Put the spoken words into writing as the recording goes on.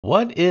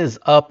What is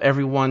up,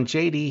 everyone?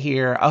 JD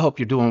here. I hope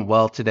you're doing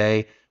well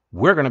today.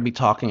 We're going to be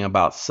talking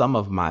about some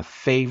of my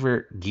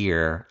favorite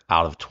gear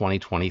out of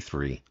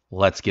 2023.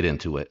 Let's get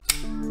into it.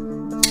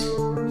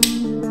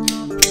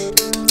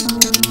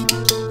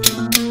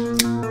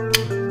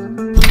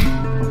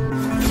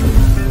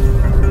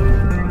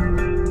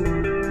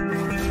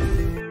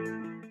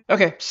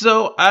 Okay,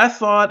 so I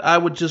thought I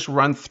would just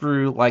run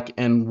through like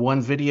in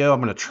one video. I'm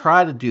going to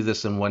try to do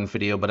this in one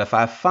video, but if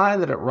I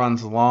find that it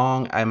runs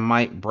long, I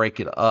might break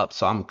it up.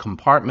 So I'm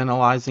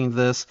compartmentalizing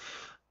this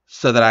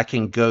so that I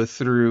can go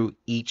through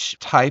each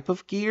type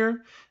of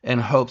gear in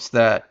hopes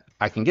that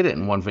I can get it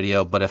in one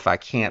video, but if I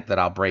can't, then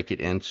I'll break it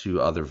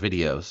into other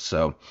videos.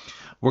 So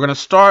we're going to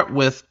start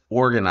with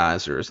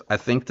organizers. I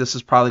think this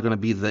is probably going to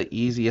be the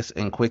easiest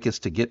and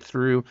quickest to get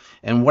through.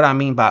 And what I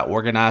mean by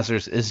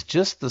organizers is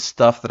just the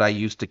stuff that I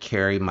use to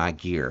carry my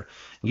gear.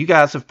 You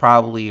guys have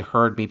probably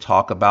heard me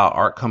talk about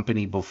Art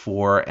Company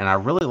before, and I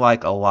really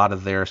like a lot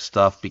of their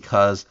stuff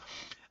because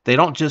they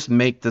don't just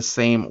make the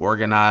same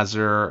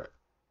organizer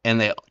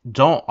and they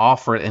don't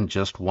offer it in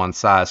just one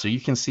size. So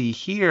you can see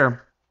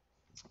here,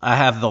 I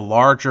have the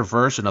larger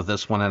version of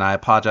this one, and I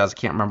apologize, I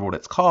can't remember what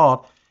it's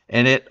called,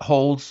 and it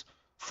holds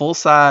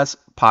full-size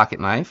pocket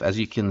knife. As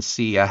you can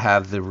see, I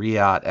have the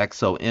Riot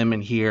XOM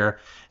in here.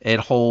 It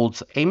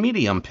holds a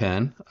medium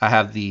pen. I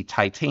have the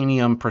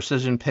titanium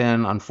precision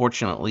pen.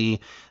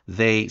 Unfortunately,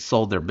 they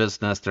sold their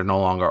business. They're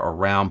no longer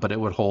around, but it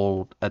would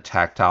hold a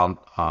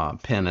tactile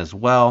pen as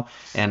well.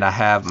 And I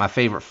have my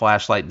favorite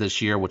flashlight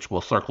this year, which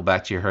we'll circle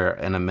back to here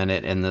in a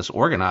minute, in this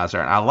organizer.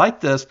 And I like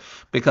this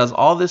because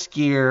all this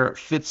gear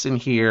fits in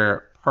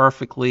here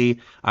perfectly.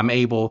 I'm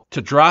able to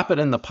drop it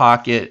in the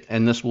pocket,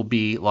 and this will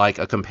be like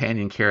a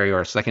companion carry or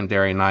a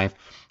secondary knife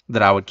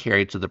that I would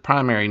carry to the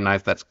primary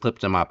knife that's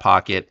clipped in my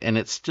pocket. And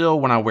it still,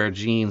 when I wear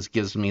jeans,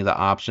 gives me the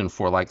option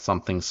for like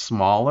something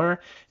smaller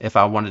if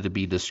I wanted to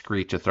be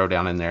discreet to throw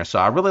down in there. So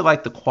I really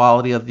like the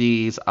quality of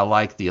these. I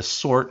like the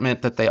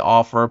assortment that they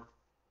offer.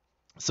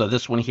 So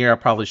this one here, I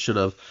probably should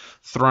have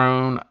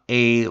thrown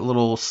a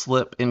little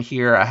slip in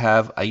here.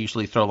 I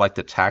usually throw like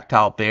the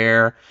Tactile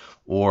Bear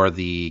or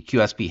the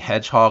QSP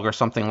Hedgehog or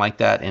something like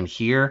that in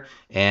here.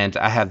 And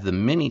I have the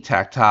mini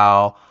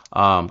tactile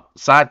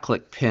side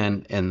click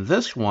pin in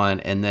this one.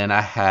 And then I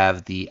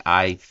have the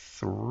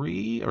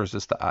i3, or is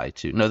this the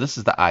i2? No, this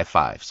is the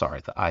i5.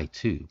 Sorry, the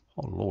i2.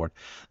 Oh, Lord.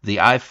 The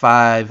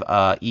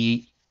i5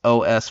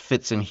 EOS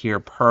fits in here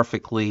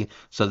perfectly.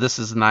 So this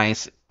is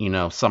nice,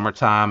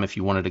 summertime if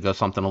you wanted to go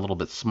something a little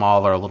bit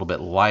smaller, a little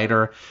bit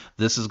lighter.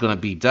 This is going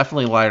to be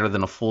definitely lighter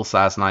than a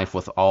full-size knife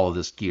with all of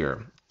this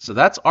gear. So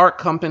that's Art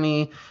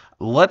Company.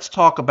 Let's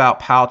talk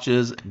about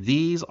pouches.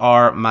 These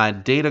are my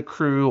Data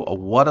Crew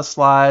Wata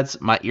slides.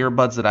 My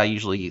earbuds that I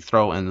usually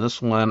throw in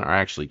this one are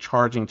actually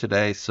charging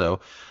today,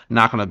 so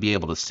not going to be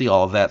able to see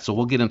all of that. So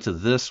we'll get into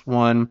this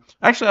one.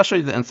 Actually, I'll show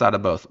you the inside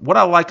of both. What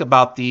I like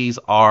about these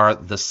are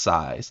the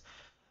size.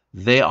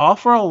 They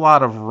offer a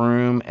lot of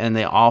room, and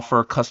they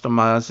offer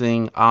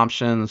customizing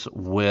options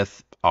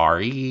with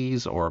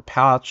REs or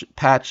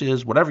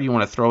patches, whatever you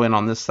want to throw in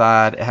on this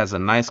side. It has a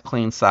nice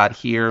clean side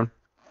here.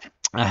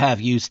 I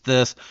have used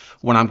this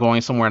when I'm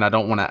going somewhere and I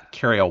don't want to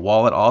carry a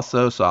wallet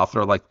also, so I'll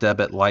throw like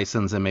debit,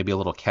 license, and maybe a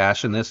little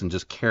cash in this and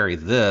just carry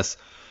this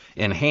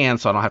in hand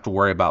so I don't have to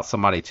worry about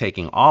somebody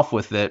taking off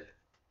with it.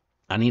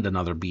 I need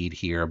another bead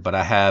here, but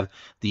I have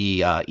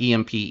the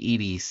EMP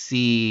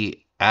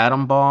EDC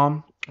Atom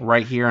Bomb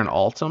right here in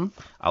Altum.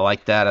 I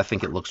like that. I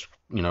think it looks,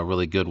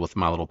 really good with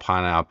my little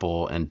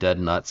pineapple and dead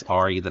nuts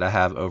RE that I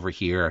have over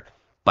here.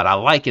 But I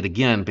like it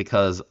again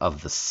because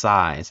of the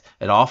size.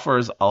 It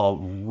offers a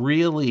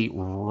really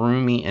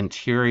roomy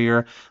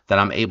interior that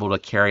I'm able to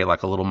carry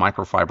like a little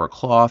microfiber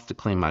cloth to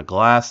clean my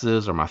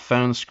glasses or my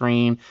phone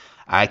screen.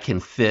 I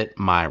can fit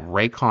my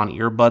Raycon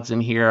earbuds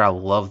in here. I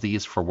love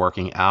these for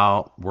working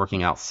out,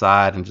 working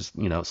outside, and just,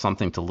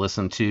 something to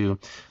listen to.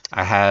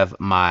 I have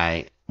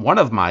one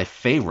of my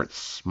favorite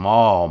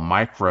small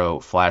micro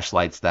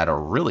flashlights that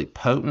are really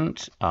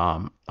potent.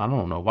 I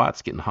don't know why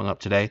it's getting hung up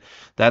today.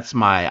 That's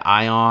my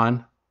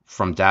Ion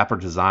from Dapper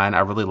Design.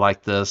 I really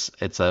like this.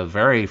 It's a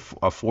very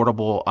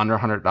affordable, under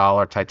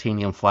 $100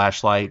 titanium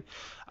flashlight.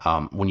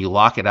 When you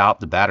lock it out,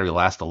 the battery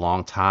lasts a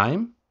long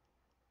time.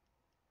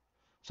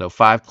 So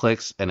 5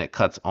 clicks and it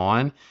cuts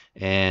on,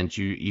 and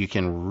you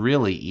can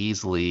really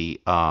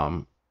easily.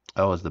 Oh,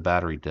 is the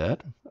battery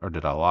dead, or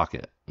did I lock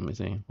it? Let me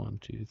see. 1,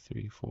 2,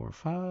 3, 4,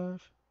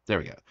 5. There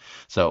we go.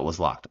 So it was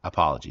locked.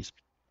 Apologies.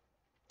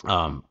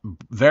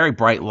 Very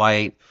bright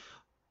light,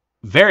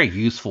 very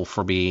useful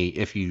for me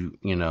if you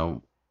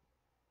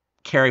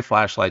carry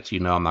flashlights.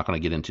 I'm not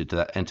going to get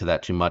into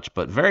that too much,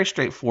 but very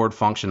straightforward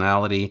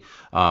functionality.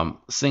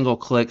 Single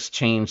clicks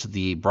change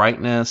the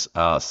brightness.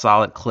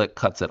 Solid click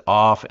cuts it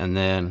off, and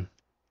then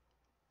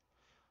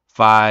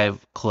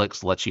 5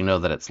 clicks lets you know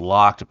that it's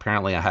locked.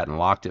 Apparently, I hadn't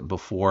locked it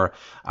before.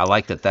 I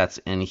like that that's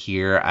in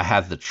here. I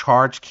have the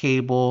charge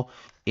cable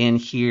in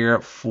here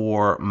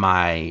for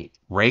my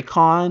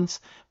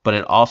Raycons, but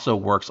it also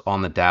works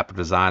on the Dapper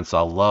Design. So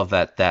I love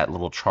that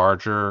little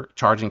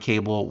charging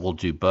cable will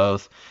do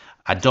both.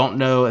 I don't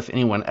know if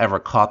anyone ever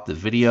caught the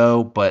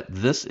video, but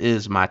this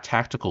is my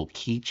tactical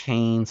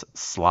keychains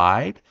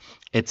slide.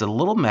 It's a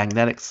little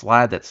magnetic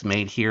slide that's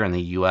made here in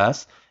the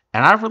US,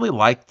 and I really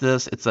like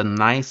this. It's a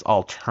nice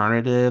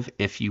alternative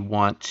if you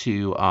want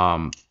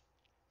to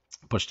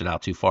pushed it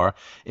out too far.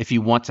 If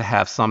you want to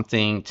have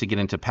something to get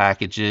into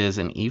packages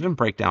and even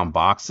break down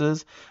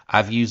boxes,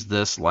 I've used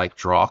this like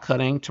draw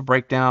cutting to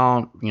break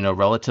down,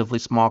 relatively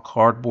small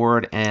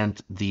cardboard,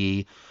 and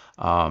the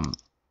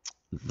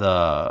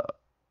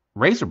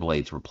razor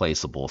blades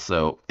replaceable.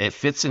 So it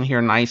fits in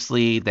here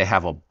nicely. They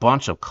have a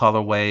bunch of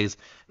colorways.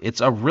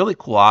 It's a really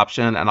cool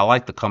option, and I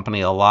like the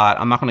company a lot.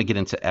 I'm not going to get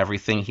into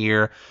everything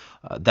here.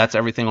 That's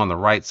everything on the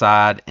right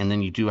side, and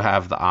then you do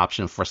have the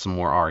option for some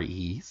more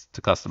REs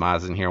to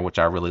customize in here, which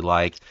I really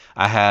like.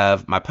 I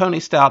have my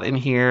Pony Stout in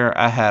here.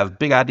 I have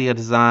Big Idea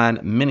Design,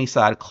 Mini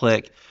Side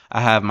Click.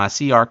 I have my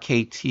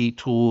CRKT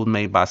tool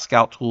made by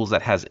Scout Tools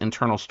that has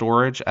internal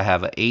storage. I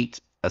have an 8,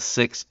 a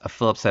 6, a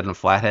Phillips head, and a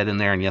flathead in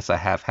there. And yes, I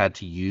have had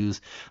to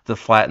use the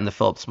flat and the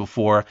Phillips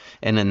before.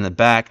 And in the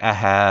back, I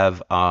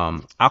have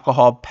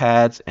alcohol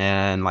pads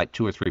and like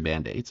 2 or 3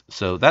 Band-Aids.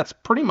 So that's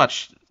pretty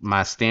much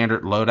my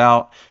standard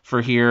loadout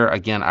for here.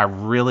 Again, I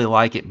really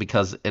like it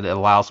because it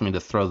allows me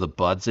to throw the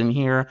buds in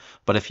here.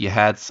 But if you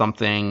had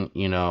something,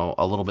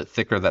 a little bit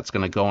thicker that's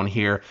going to go in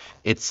here,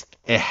 it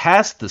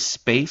has the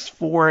space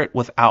for it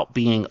without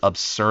being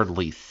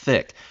absurdly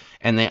thick.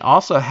 And they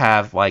also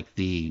have like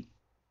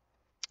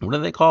what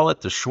do they call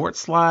it? The short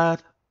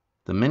slide,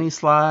 the mini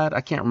slide.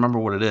 I can't remember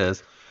what it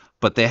is,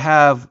 but they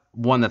have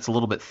one that's a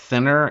little bit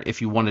thinner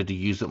if you wanted to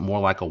use it more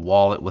like a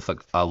wallet with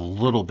a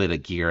little bit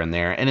of gear in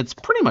there. And it's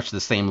pretty much the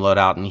same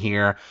loadout in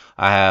here.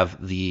 I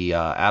have the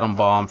Atom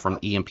Bomb from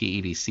EMP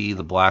EDC,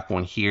 the black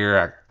one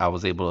here. I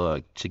was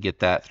able to get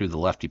that through the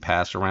Lefty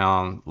pass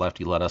around.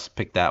 Lefty let us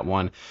pick that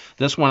one.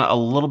 This one a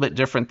little bit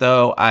different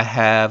though. I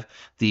have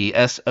the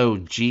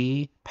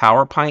SOG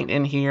Power Pint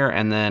in here,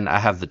 and then I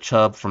have the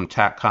Chubb from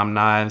Tapcom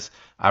Knives.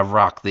 I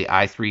rock the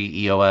i3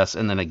 EOS,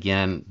 and then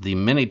again the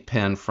mini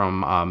pin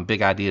from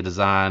Big Idea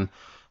Design,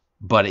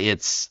 but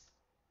it's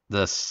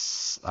the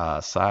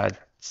side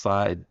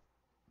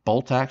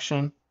bolt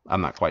action. I'm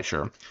not quite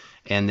sure.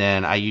 And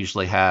then I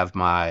usually have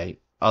my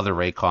other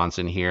Raycons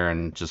in here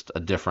and just a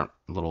different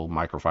little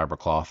microfiber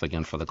cloth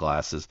again for the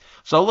glasses.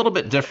 So a little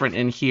bit different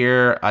in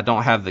here. I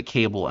don't have the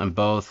cable in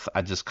both.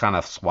 I just kind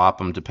of swap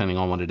them depending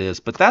on what it is.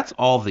 But that's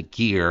all the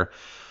gear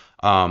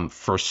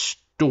for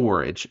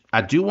storage.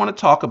 I do want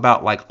to talk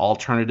about like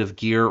alternative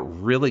gear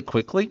really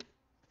quickly.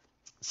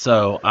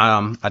 So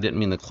I didn't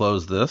mean to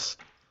close this.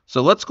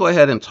 So let's go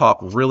ahead and talk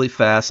really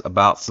fast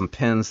about some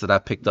pens that I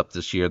picked up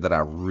this year that I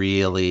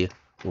really,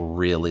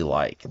 really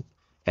like.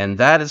 And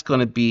that is going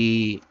to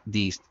be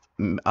this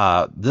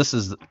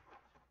is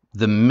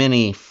the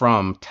mini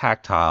from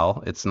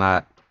Tactile. It's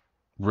not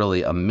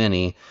really a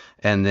mini.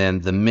 And then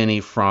the mini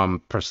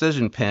from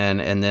Precision Pen,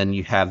 and then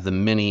you have the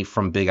mini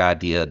from Big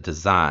Idea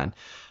Design.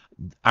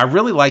 I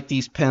really like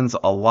these pens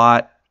a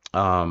lot.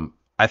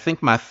 I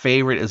think my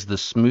favorite is the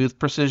Smooth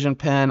Precision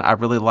Pen. I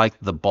really like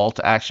the bolt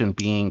action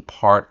being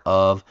part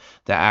of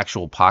the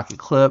actual pocket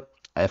clip.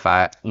 If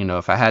I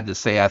had to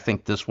say, I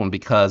think this one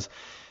because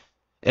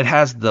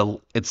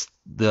it's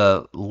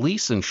the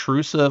least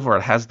intrusive, or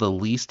it has the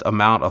least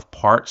amount of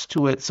parts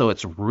to it, so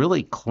it's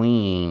really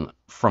clean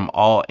from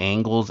all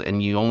angles,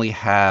 and you only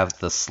have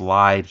the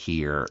slide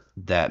here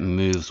that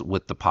moves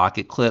with the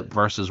pocket clip,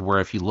 versus where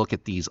if you look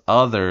at these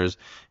others,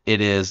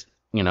 it is,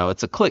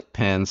 it's a click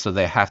pen, so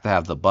they have to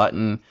have the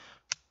button,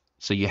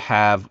 so you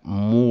have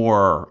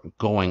more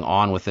going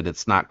on with it.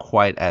 It's not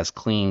quite as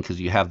clean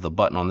because you have the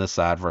button on this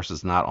side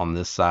versus not on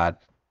this side.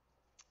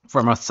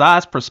 From a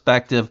size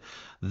perspective,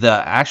 the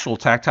actual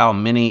Tactile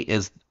Mini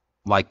is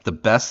like the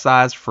best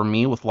size for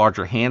me with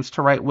larger hands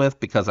to write with,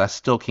 because I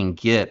still can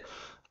get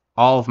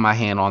all of my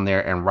hand on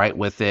there and write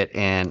with it,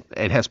 and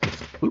it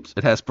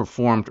has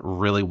performed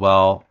really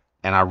well,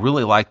 and I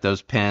really like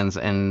those pens.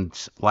 And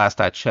last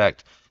I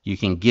checked, you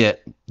can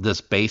get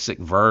this basic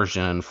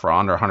version for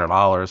under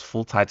 $100,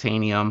 full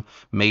titanium,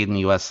 made in the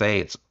USA.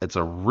 It's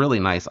a really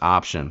nice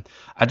option.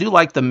 I do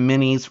like the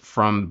minis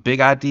from Big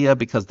Idea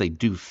because they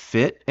do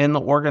fit in the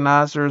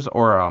organizers,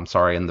 or I'm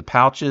sorry, in the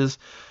pouches.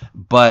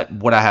 But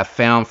what I have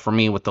found for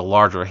me with the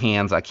larger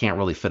hands, I can't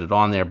really fit it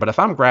on there. But if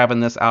I'm grabbing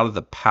this out of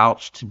the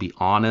pouch, to be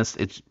honest,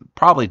 it's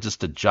probably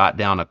just to jot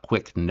down a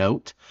quick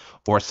note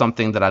or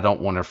something that I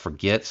don't want to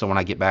forget. So when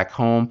I get back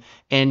home,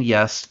 and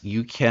yes,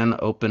 you can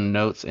open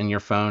notes in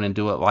your phone and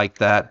do it like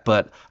that,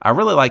 but I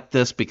really like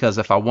this because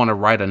if I want to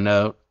write a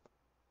note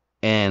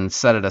and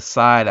set it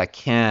aside, I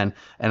can,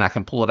 and I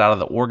can pull it out of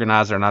the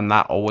organizer, and I'm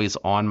not always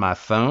on my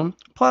phone.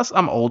 Plus,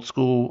 I'm old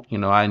school.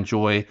 I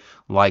enjoy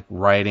like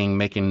writing,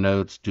 making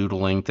notes,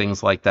 doodling,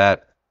 things like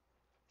that.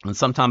 And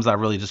sometimes I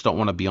really just don't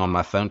want to be on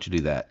my phone to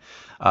do that.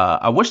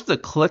 I wish the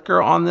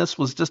clicker on this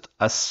was just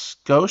a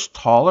skosh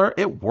taller.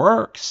 It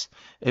works.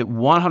 It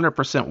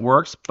 100%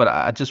 works, but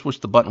I just wish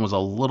the button was a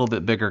little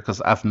bit bigger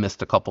because I've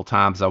missed a couple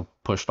times. I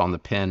pushed on the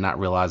pen not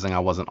realizing I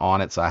wasn't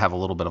on it, so I have a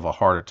little bit of a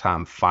harder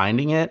time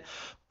finding it.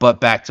 But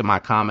back to my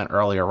comment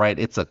earlier, right?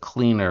 It's a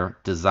cleaner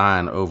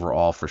design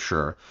overall for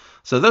sure.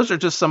 So those are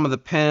just some of the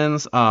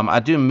pins.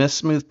 I do miss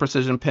Smooth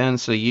Precision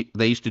pins. So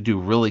they used to do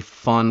really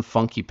fun,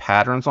 funky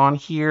patterns on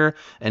here,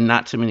 and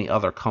not too many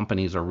other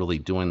companies are really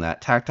doing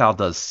that. Tactile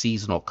does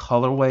seasonal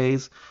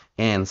colorways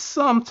and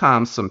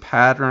sometimes some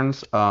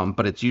patterns,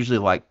 but it's usually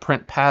like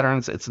print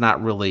patterns. It's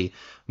not really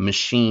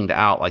machined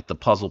out like the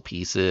puzzle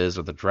pieces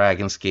or the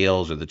dragon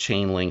scales or the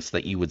chain links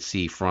that you would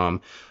see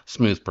from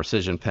Smooth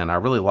Precision pen. I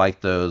really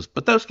like those,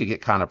 but those could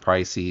get kind of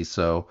pricey.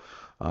 So,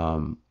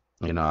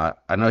 you know,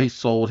 I know he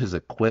sold his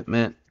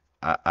equipment.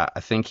 I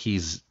think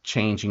he's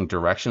changing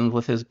directions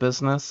with his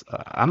business.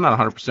 I'm not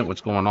 100%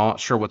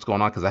 sure what's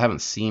going on because I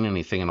haven't seen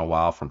anything in a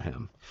while from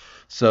him.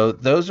 So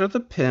those are the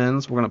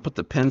pins. We're going to put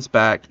the pins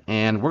back,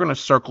 and we're going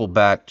to circle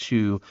back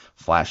to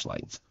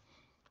flashlights.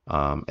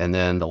 And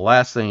then the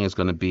last thing is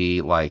going to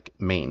be like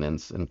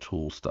maintenance and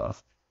tool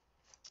stuff.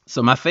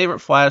 So my favorite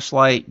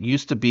flashlight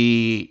used to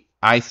be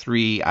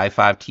i3,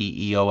 i5T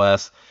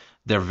EOS.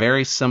 They're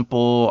very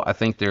simple. I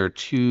think there are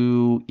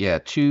two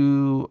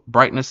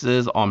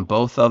brightnesses on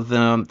both of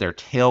them. They're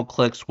tail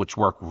clicks, which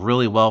work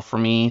really well for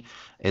me.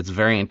 It's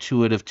very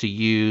intuitive to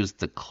use.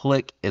 The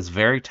click is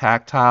very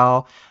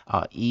tactile,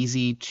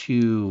 easy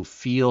to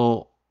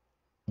feel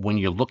when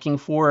you're looking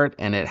for it,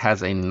 and it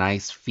has a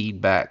nice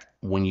feedback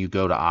when you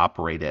go to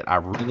operate it. I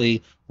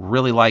really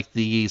like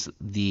these.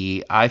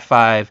 The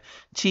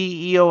i5T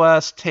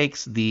EOS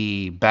takes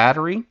the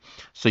battery,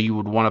 so you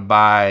would want to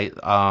buy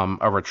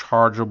a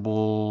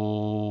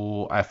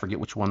rechargeable, I forget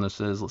which one this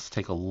is. Let's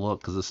take a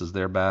look because this is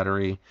their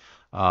battery.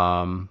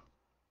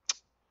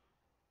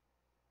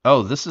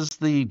 Oh, this is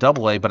the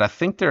AA, but I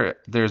think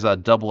there's a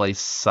AA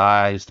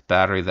sized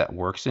battery that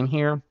works in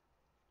here.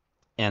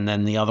 And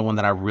then the other one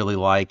that I really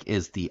like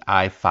is the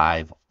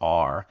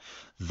i5R.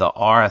 The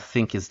R, I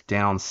think, is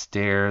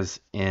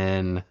downstairs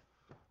in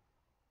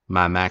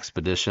my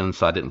Maxpedition,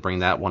 so I didn't bring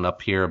that one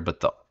up here. But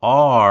the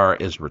R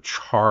is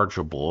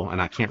rechargeable,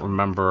 and I can't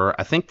remember.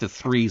 I think the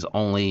 3s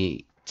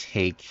only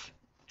take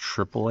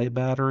AAA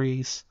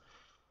batteries.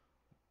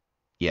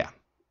 Yeah,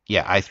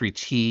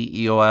 i3T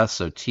EOS,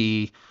 so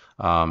T,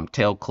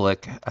 tail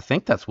click. I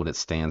think that's what it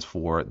stands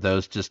for.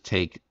 Those just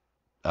take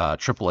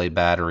AAA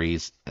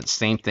batteries.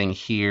 Same thing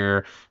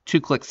here.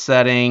 2-click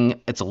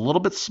setting. It's a little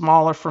bit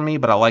smaller for me,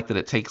 but I like that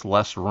it takes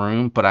less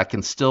room, but I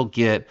can still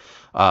get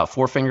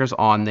 4 fingers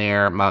on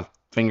there. My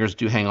fingers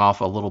do hang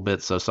off a little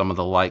bit, so some of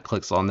the light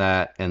clicks on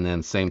that. And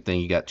then same thing,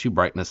 you got 2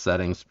 brightness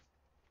settings.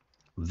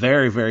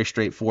 Very, very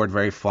straightforward,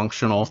 very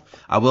functional.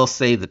 I will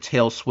say the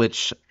tail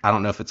switch, I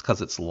don't know if it's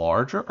because it's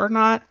larger or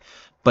not,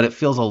 but it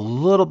feels a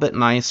little bit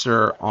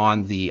nicer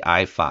on the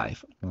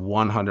i5,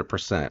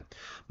 100%.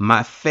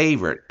 My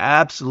favorite,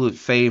 absolute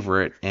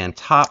favorite, and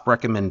top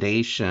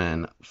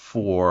recommendation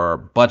for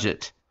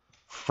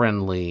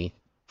budget-friendly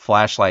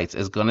flashlights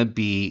is going to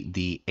be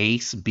the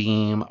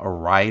AceBeam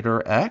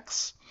Rider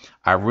X.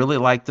 I really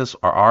like this,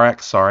 or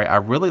RX, sorry. I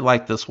really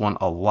like this one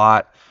a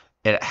lot.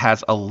 It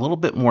has a little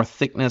bit more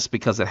thickness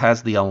because it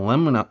has the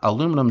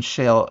aluminum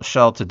shell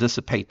to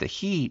dissipate the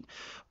heat,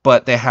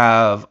 but they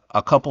have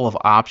a couple of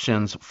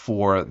options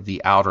for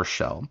the outer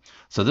shell.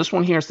 So this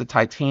one here is the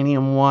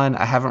titanium one.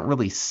 I haven't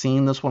really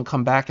seen this one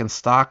come back in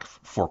stock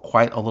for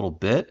quite a little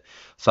bit,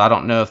 so I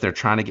don't know if they're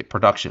trying to get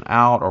production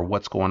out or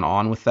what's going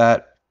on with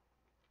that.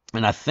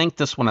 And I think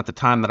this one at the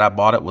time that I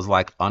bought it was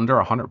like under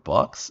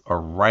 $100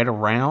 or right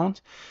around.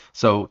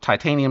 So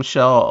titanium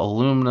shell,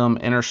 aluminum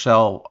inner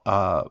shell,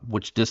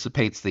 which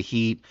dissipates the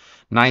heat.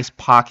 Nice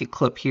pocket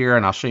clip here,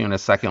 and I'll show you in a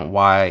second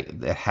why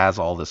it has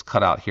all this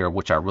cutout here,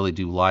 which I really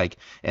do like.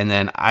 And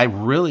then I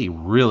really,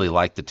 really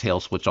like the tail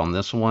switch on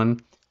this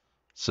one.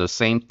 So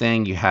same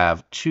thing, you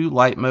have 2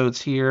 light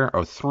modes here,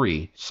 or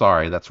 3.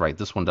 Sorry, that's right.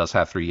 This one does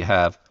have 3. You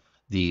have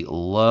the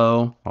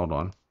low, hold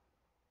on.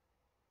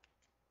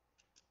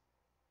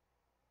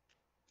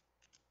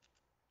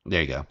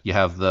 There you go. You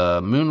have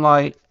the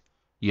moonlight,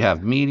 you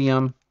have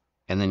medium,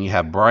 and then you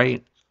have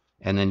bright,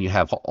 and then you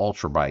have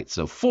ultra bright.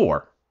 So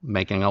 4,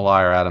 making a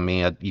liar out of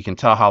me. You can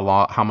tell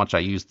how much I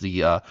use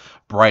the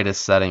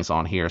brightest settings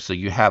on here. So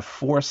you have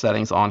 4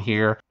 settings on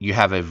here. You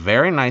have a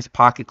very nice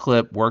pocket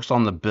clip, works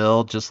on the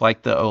bill just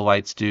like the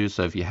Olights do.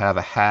 So if you have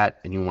a hat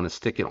and you want to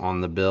stick it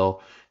on the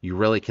bill, you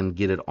really can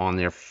get it on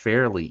there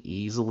fairly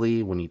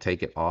easily when you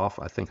take it off.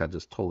 I think I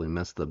just totally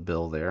missed the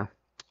bill there.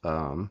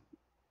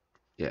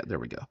 Yeah, there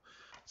we go.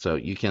 So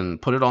you can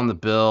put it on the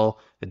bill.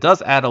 It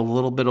does add a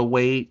little bit of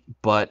weight,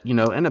 but you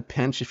know, in a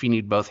pinch, if you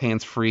need both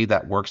hands free,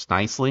 that works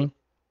nicely.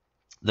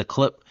 The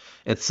clip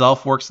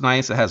itself works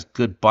nice. It has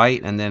good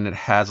bite, and then it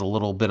has a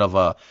little bit of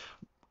a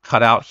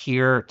cutout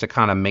here to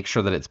kind of make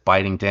sure that it's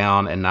biting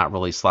down and not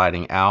really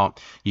sliding out.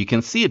 You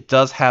can see it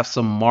does have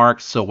some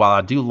marks, so while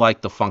I do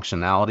like the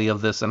functionality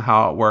of this and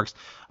how it works,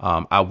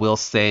 I will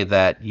say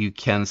that you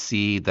can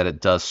see that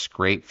it does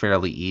scrape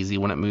fairly easy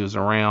when it moves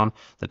around.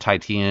 The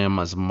titanium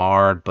is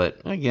marred,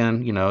 but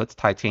again, you know, it's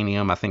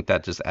titanium. I think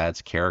that just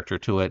adds character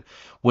to it.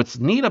 What's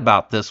neat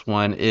about this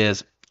one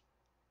is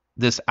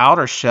this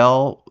outer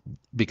shell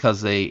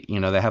because they,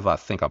 they have, I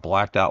think, a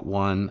blacked out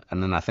one,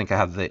 and then I think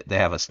they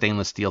have a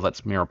stainless steel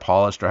that's mirror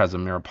polished or has a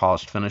mirror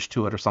polished finish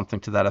to it or something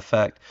to that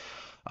effect.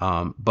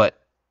 But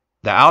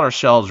the outer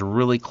shell is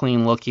really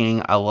clean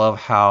looking. I love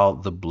how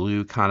the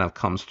blue kind of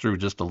comes through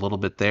just a little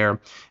bit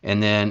there.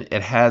 And then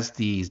it has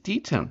these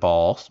detent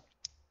balls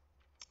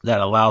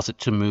that allows it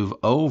to move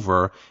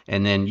over,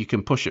 and then you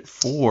can push it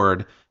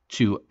forward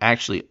to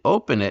actually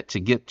open it to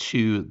get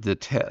to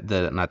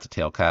not the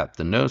tail cap,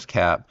 the nose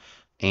cap,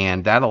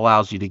 and that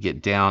allows you to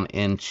get down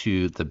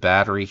into the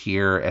battery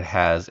here. It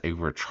has a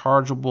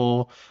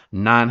rechargeable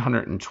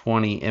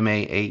 920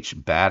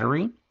 mAh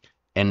battery,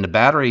 and the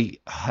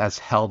battery has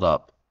held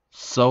up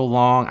so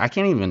long. I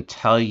can't even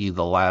tell you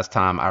the last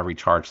time I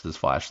recharged this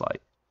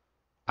flashlight.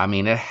 I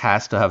mean, it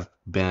has to have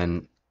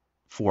been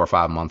 4 or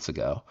 5 months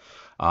ago.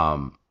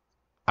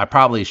 I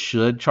probably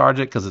should charge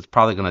it because it's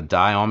probably going to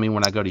die on me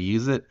when I go to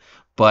use it.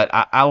 But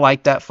I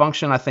like that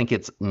function. I think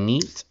it's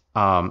neat.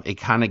 It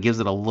kind of gives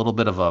it a little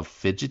bit of a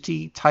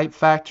fidgety type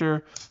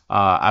factor.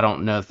 I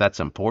don't know if that's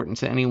important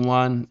to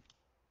anyone.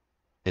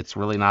 It's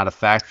really not a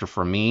factor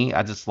for me.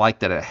 I just like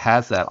that it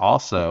has that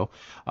also.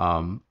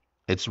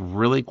 It's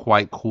really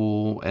quite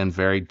cool and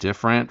very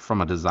different from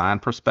a design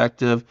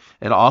perspective.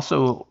 It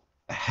also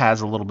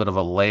has a little bit of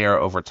a layer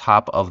over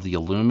top of the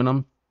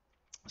aluminum.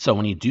 So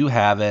when you do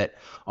have it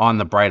on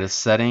the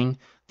brightest setting,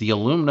 the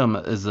aluminum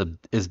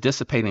is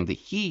dissipating the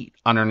heat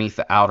underneath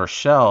the outer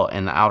shell,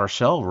 and the outer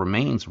shell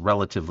remains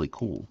relatively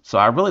cool. So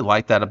I really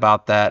like that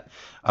about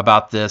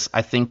this.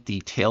 I think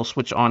the tail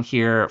switch on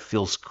here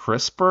feels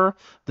crisper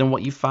than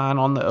what you find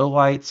on the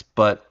Olights,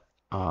 but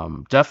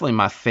definitely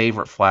my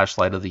favorite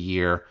flashlight of the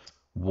year.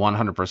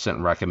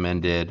 100%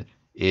 recommended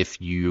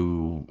if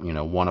you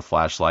want a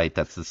flashlight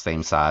that's the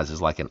same size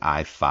as like an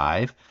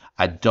i5.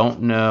 I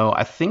don't know.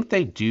 I think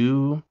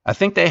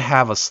they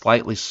have a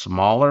slightly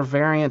smaller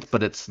variant,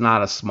 but it's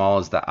not as small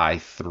as the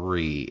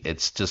i3.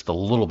 It's just a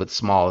little bit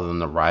smaller than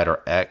the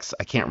Rider X.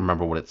 I can't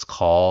remember what it's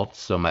called,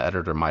 so my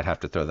editor might have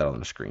to throw that on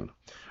the screen.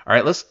 All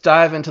right, let's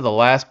dive into the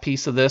last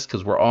piece of this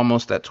because we're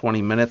almost at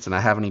 20 minutes and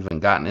I haven't even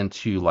gotten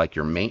into like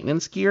your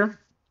maintenance gear.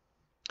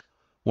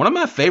 One of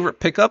my favorite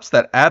pickups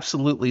that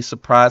absolutely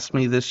surprised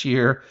me this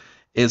year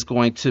is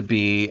going to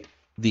be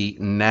the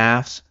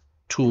NAFS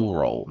tool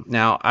roll.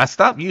 Now, I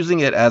stopped using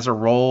it as a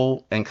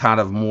roll and kind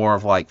of more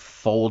of like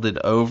folded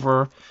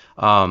over.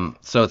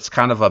 So it's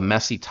kind of a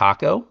messy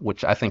taco,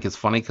 which I think is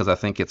funny because I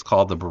think it's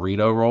called the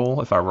burrito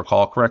roll, if I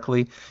recall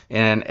correctly.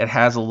 And it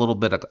has a little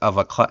bit of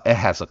it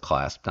has a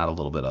clasp, not a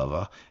little bit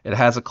of it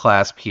has a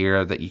clasp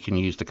here that you can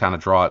use to kind of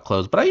draw it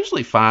closed. But I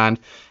usually find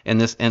in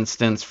this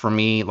instance for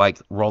me, like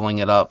rolling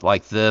it up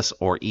like this,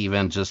 or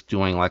even just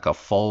doing like a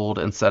fold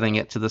and setting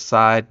it to the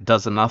side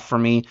does enough for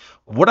me.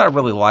 What I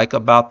really like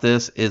about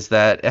this is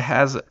that it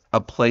has a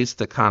place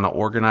to kind of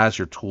organize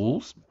your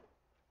tools.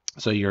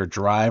 So your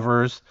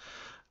drivers,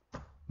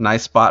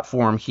 nice spot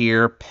for them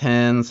here.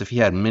 Pins, if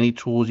you had many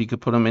tools, you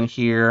could put them in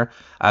here.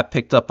 I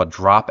picked up a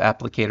drop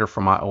applicator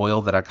for my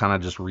oil that I kind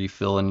of just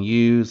refill and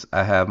use.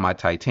 I have my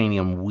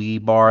titanium WEE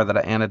bar that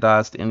I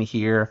anodized in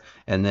here.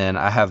 And then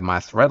I have my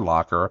thread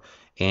locker.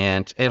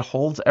 And it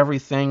holds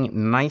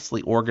everything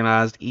nicely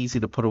organized, easy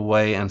to put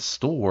away and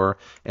store.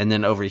 And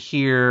then over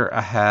here,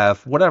 I have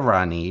whatever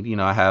I need.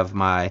 I have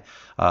my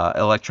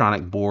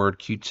electronic board,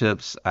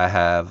 Q-tips. I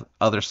have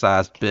other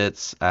sized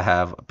bits. I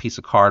have a piece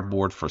of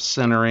cardboard for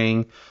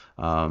centering.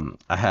 I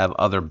have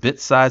other bit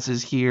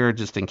sizes here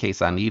just in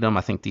case I need them.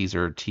 I think these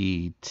are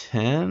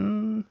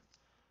T10.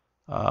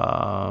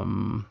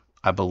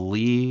 I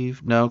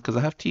believe, no, because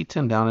I have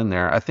T10 down in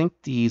there. I think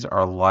these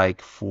are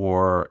like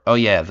for, oh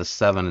yeah, the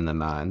 7 and the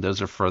 9.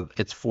 Those are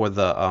it's for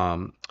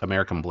the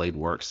American Blade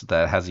Works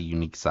that has a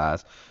unique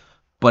size.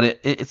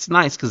 But it's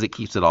nice because it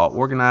keeps it all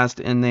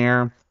organized in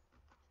there.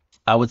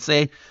 I would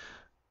say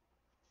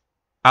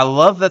I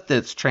love that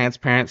it's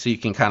transparent so you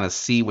can kind of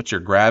see what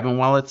you're grabbing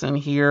while it's in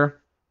here.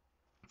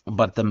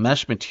 But the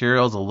mesh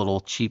material is a little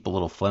cheap, a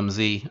little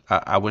flimsy.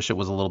 I wish it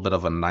was a little bit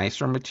of a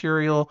nicer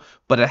material,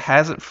 but it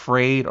hasn't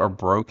frayed or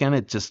broken.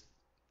 It just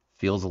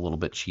feels a little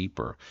bit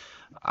cheaper.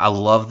 I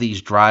love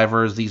these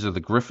drivers. These are the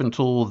Griffin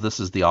tool. This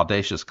is the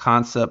Audacious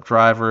Concept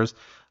drivers.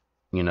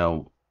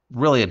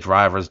 Really a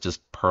driver is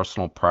just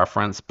personal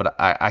preference, but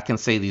I can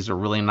say these are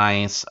really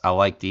nice. I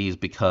like these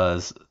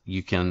because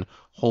you can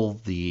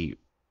hold the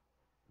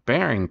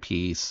bearing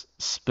piece,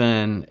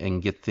 spin,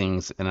 and get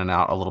things in and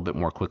out a little bit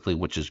more quickly,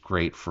 which is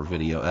great for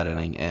video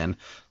editing and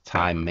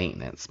time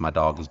maintenance. My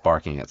dog is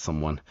barking at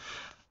someone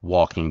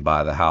walking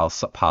by the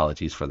house.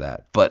 Apologies for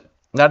that. But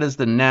that is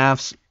the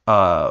NAFS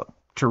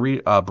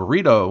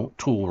burrito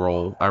tool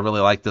roll. I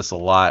really like this a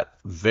lot.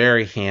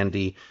 Very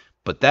handy.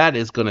 But that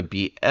is going to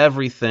be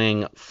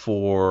everything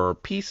for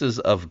pieces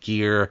of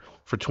gear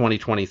for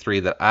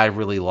 2023 that I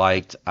really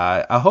liked.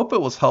 I hope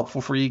it was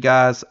helpful for you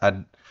guys.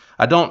 I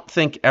don't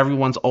think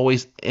everyone's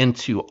always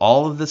into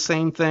all of the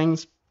same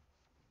things.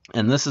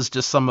 And this is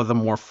just some of the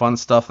more fun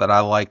stuff that I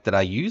like that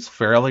I use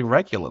fairly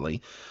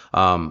regularly.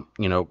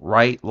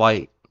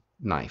 Right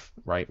knife,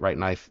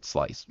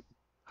 slice,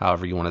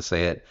 however you want to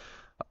say it.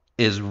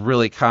 is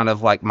really kind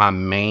of like my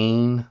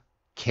main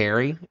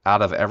carry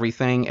out of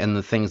everything and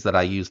the things that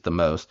I use the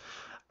most.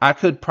 I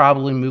could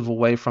probably move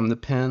away from the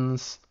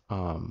pens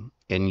and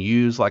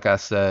use, like I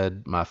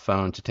said, my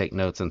phone to take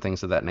notes and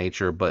things of that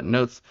nature. But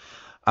notes,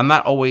 I'm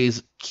not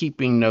always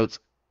keeping notes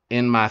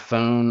in my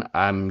phone.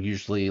 I'm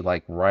usually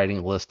like writing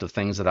a list of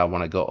things that I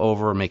want to go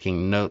over,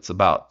 making notes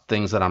about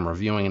things that I'm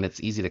reviewing, and it's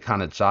easy to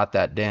kind of jot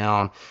that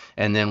down.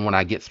 And then when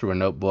I get through a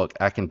notebook,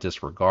 I can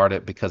disregard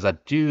it because I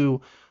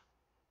do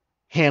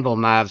handle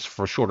knives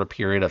for a shorter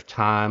period of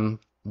time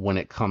when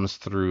it comes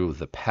through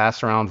the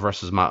pass around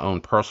versus my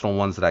own personal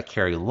ones that I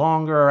carry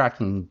longer. I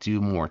can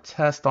do more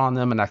tests on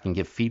them and I can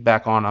give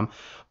feedback on them.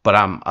 But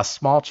I'm a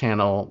small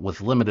channel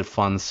with limited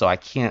funds, so I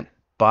can't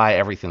buy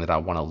everything that I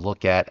want to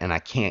look at, and I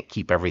can't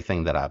keep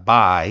everything that I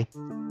buy,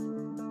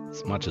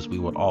 as much as we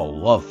would all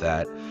love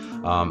that.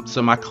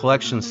 So my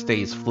collection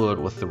stays fluid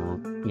with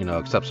the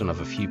exception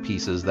of a few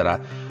pieces that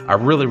I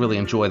really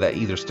enjoy that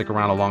either stick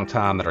around a long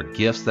time, that are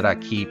gifts that I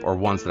keep, or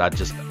ones that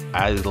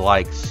I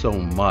like so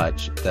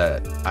much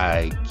that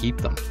I keep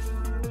them.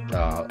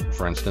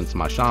 For instance,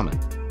 my Shaman,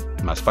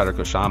 my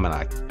Spyderco Shaman,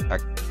 I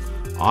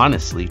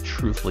honestly,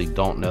 truthfully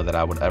don't know that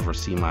I would ever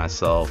see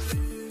myself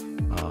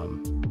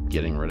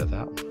getting rid of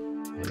that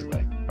one.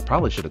 Anyway, I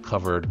probably should have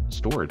covered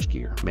storage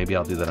gear. Maybe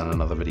I'll do that in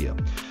another video.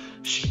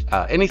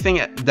 Anything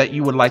that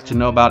you would like to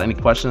know about, any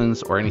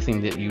questions or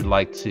anything that you'd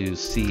like to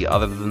see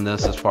other than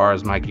this as far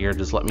as my gear,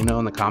 just let me know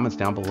in the comments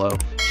down below.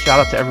 Shout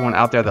out to everyone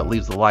out there that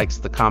leaves the likes,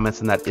 the comments,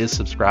 and that is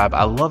subscribe.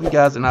 I love you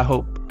guys, and I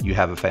hope you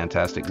have a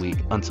fantastic week.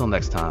 Until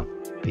next time,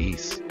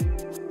 peace.